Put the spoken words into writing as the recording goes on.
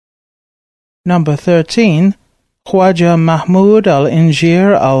Number 13. KHWAJA MAHMUD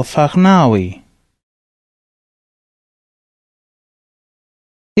al-INJIR al-FAGHNAWI.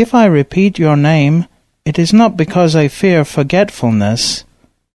 If I repeat your name, it is not because I fear forgetfulness,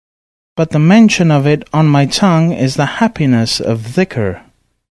 but the mention of it on my tongue is the happiness of dhikr.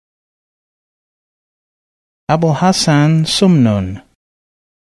 Abu Hassan Sumnun.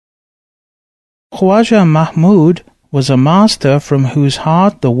 KHWAJA Mahmud was a master from whose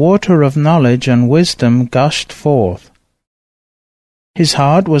heart the water of knowledge and wisdom gushed forth. His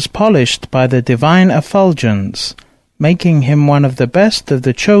heart was polished by the divine effulgence, making him one of the best of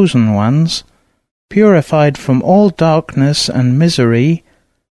the chosen ones, purified from all darkness and misery,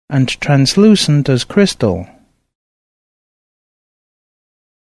 and translucent as crystal.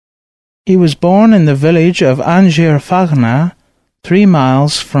 He was born in the village of al-INJIR 3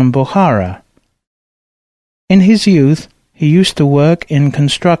 miles from Bukhara. In his youth, he used to work in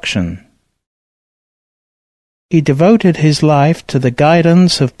construction. He devoted his life to the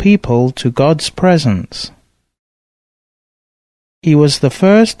guidance of people to God's presence. He was the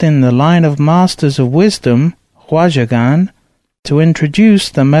first in the line of masters of wisdom, Khwajagan, to introduce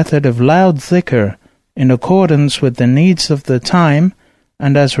the method of loud dhikr in accordance with the needs of the time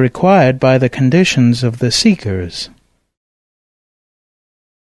and as required by the conditions of the seekers.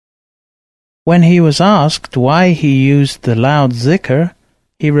 When he was asked why he used the loud dhikr,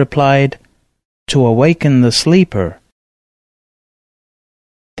 he replied, "To awaken the sleeper."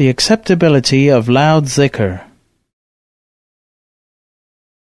 The acceptability of loud dhikr.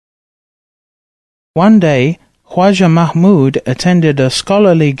 One day, KHWAJA Mahmud attended a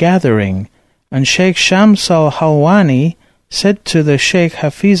scholarly gathering, and Sheikh Shams al-Halwani said to the Sheikh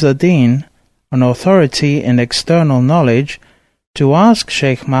Hafizuddin, an authority in external knowledge, to ask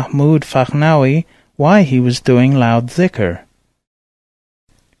Sheikh Mahmud Faghnawi why he was doing loud dhikr.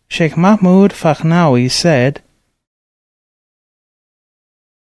 Sheikh Mahmud Faghnawi said,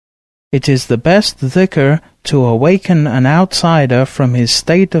 "It is the best dhikr to awaken an outsider from his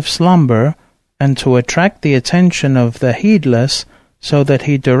state of slumber and to attract the attention of the heedless so that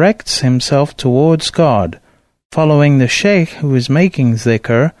he directs himself towards God, following the Sheikh who is making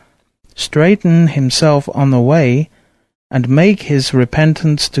dhikr, straighten himself on the way, and make his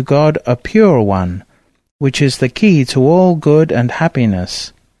repentance to God a pure one, which is the key to all good and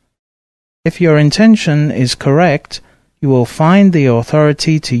happiness. If your intention is correct, you will find the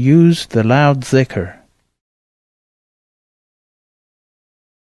authority to use the loud dhikr."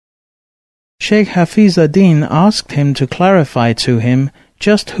 Sheikh Hafizuddin asked him to clarify to him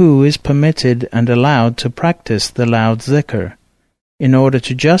just who is permitted and allowed to practice the loud dhikr, in order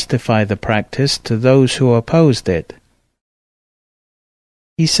to justify the practice to those who opposed it.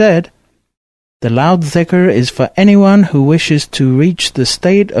 He said, "The loud dhikr is for anyone who wishes to reach the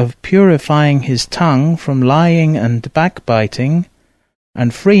state of purifying his tongue from lying and backbiting,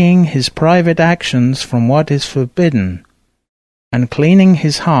 and freeing his private actions from what is forbidden, and cleaning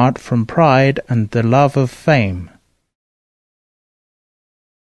his heart from pride and the love of fame."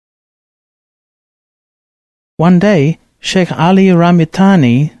 One day, Sheikh Ali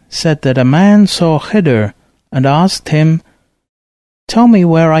Ramitani said that a man saw Khidr and asked him, "Tell me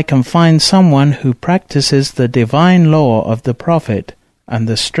where I can find someone who practices the divine law of the Prophet and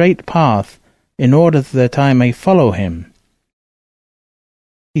the straight path in order that I may follow him."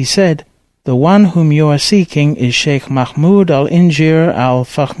 He said, "The one whom you are seeking is Sheikh Mahmud al-INJIR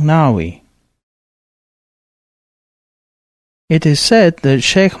al-FAGHNAWI." It is said that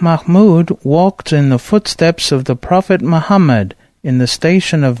Sheikh Mahmud walked in the footsteps of the Prophet Muhammad in the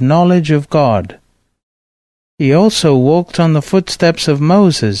station of knowledge of God. He also walked on the footsteps of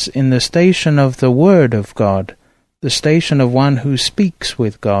Moses in the station of the Word of God, the station of one who speaks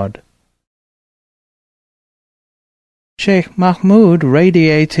with God. Sheikh Mahmud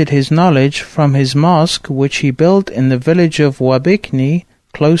radiated his knowledge from his mosque which he built in the village of Wabikni,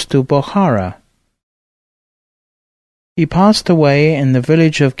 close to Bukhara. He passed away in the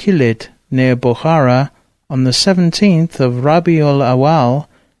village of Kilit, near Bukhara, on the 17th of Rabiul Awal,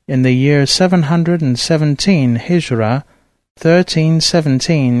 in the year 717 Hijra,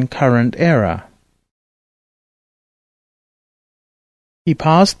 1317 current era. He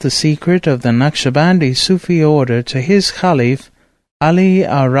passed the secret of the Naqshbandi Sufi order to his Khalif, Ali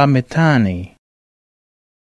ar-Ramitani.